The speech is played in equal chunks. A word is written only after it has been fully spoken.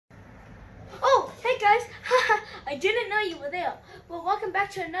I didn't know you were there. Well, welcome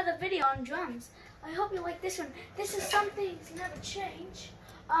back to another video on drums. I hope you like this one. This is Something's Never Change.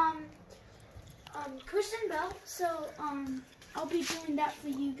 Kristen Bell. So, I'll be doing that for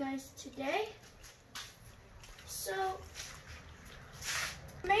you guys today. So,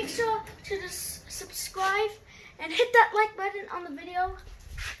 make sure to just subscribe and hit that like button on the video.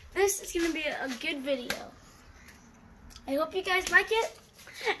 This is going to be a good video. I hope you guys like it.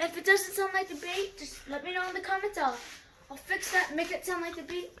 If it doesn't sound like the beat, just let me know in the comments. I'll fix that, make it sound like the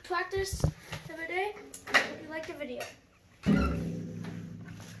beat. Practice every day. I hope you like the video.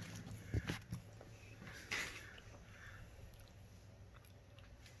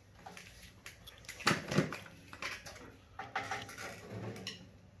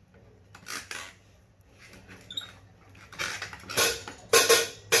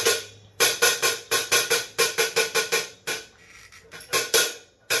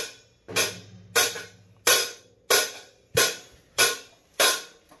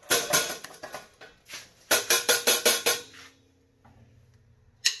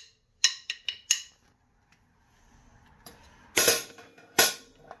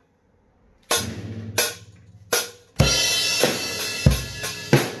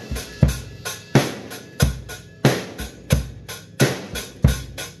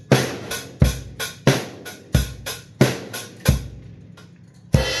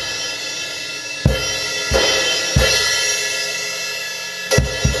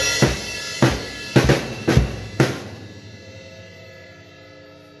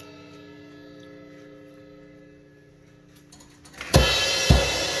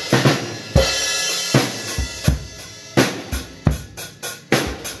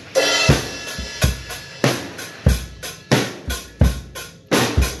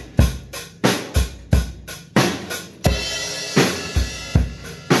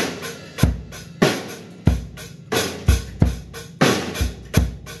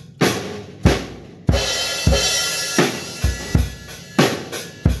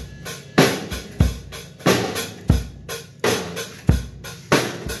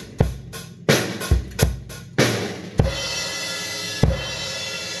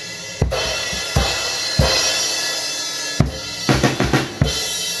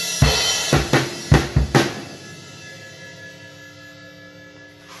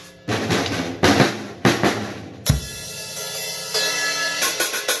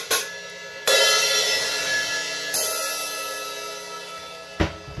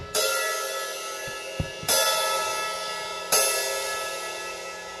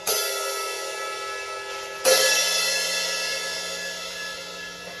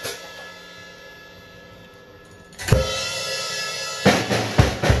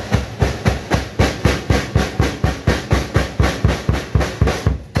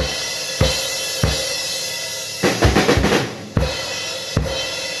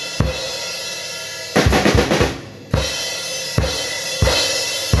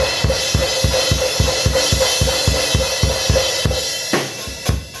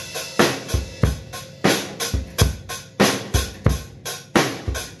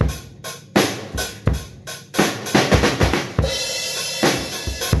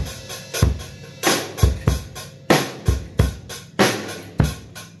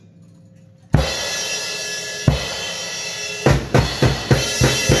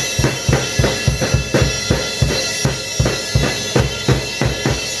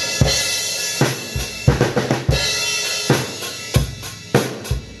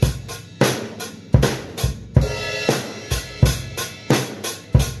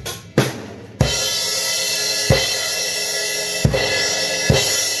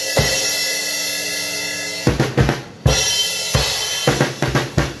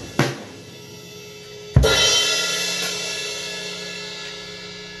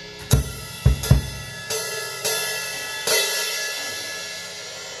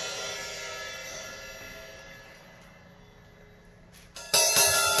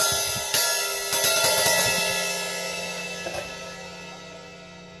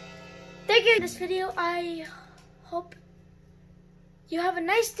 Thank you for this video. I hope you have a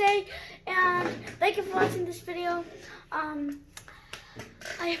nice day, and thank you for watching this video.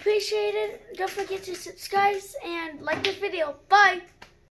 I appreciate it. Don't forget to subscribe and like this video. Bye.